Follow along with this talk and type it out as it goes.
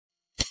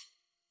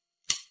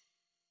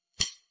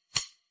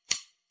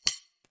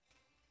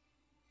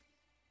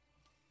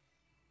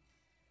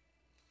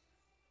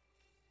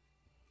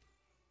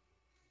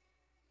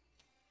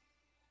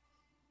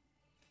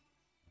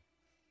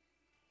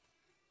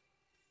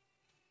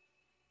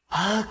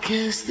I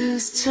guess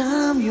this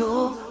time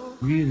you're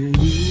really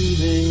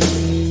leaving.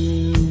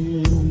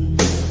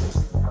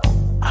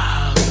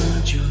 I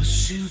heard your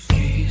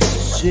suitcase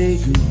say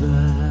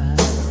goodbye.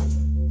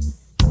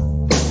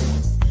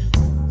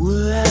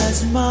 Well,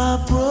 as my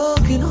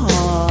broken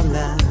heart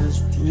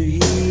lies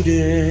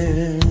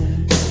bleeding,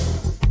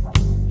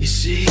 you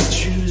say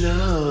true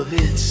love,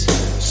 it's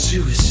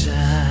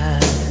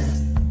suicide.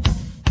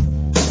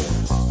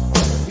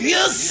 You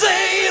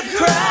say you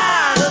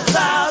cried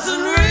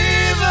 1,000 rivers,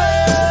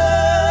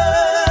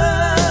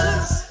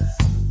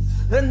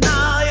 and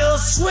now you're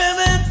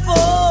swimming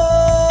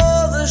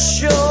for the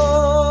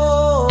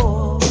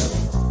shore.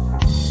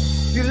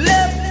 You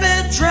left me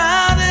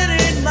drowning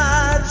in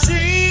my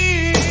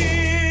tears,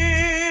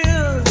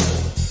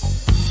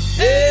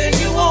 and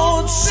you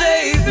won't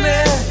save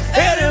me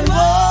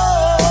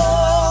anymore.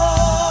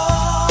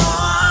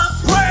 I'm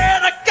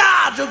praying to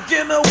God you'll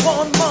give me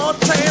one more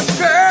chance,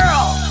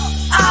 girl.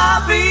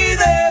 I'll be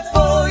there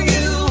for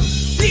you.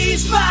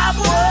 These 5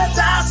 words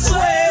I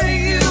swear to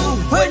you.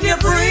 When you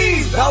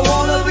breathe, I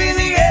wanna be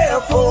the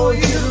air for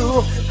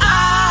you.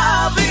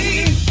 I'll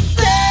be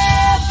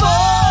there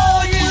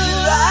for you.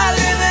 I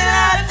live and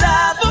I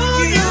die for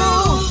you.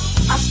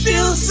 I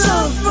steal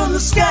sun from the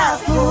sky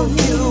for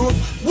you.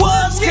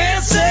 Words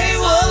can't say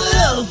what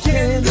love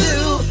can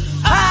do.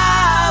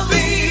 I'll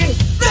be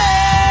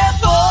there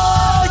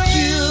for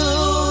you.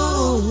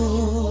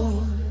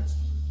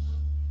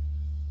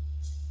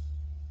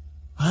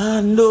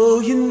 I know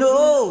you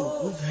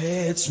know we've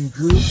had some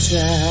good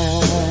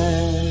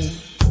times.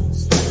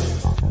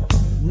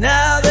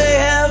 Now they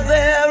have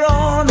their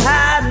own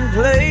hiding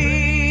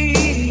place.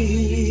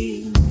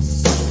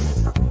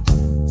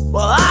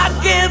 Well, I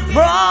can't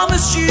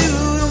promise you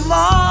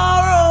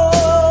tomorrow,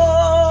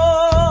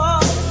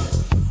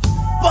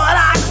 but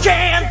I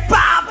can't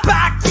buy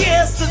back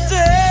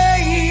yesterday.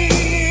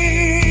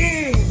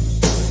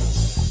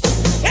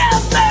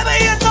 And baby,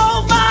 you know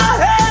my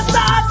hands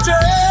are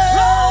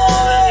dirty,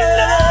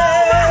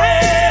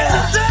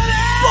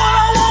 but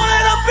I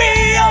wanted to be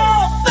your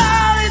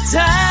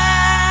Valentine.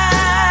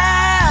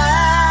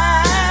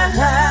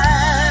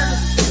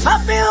 I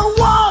feel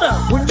water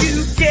when you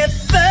get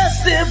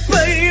thirsty,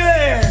 baby.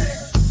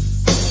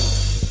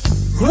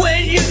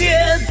 When you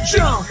get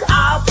drunk,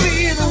 I'll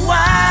be the wine.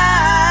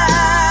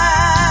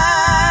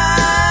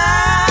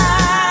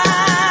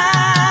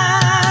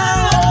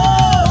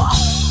 Oh,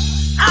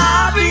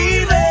 I'll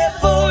be there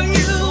for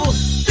you.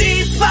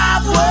 These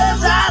 5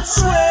 words I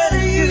swear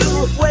to you.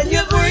 When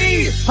you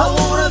breathe, I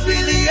wanna be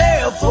the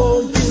air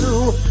for you.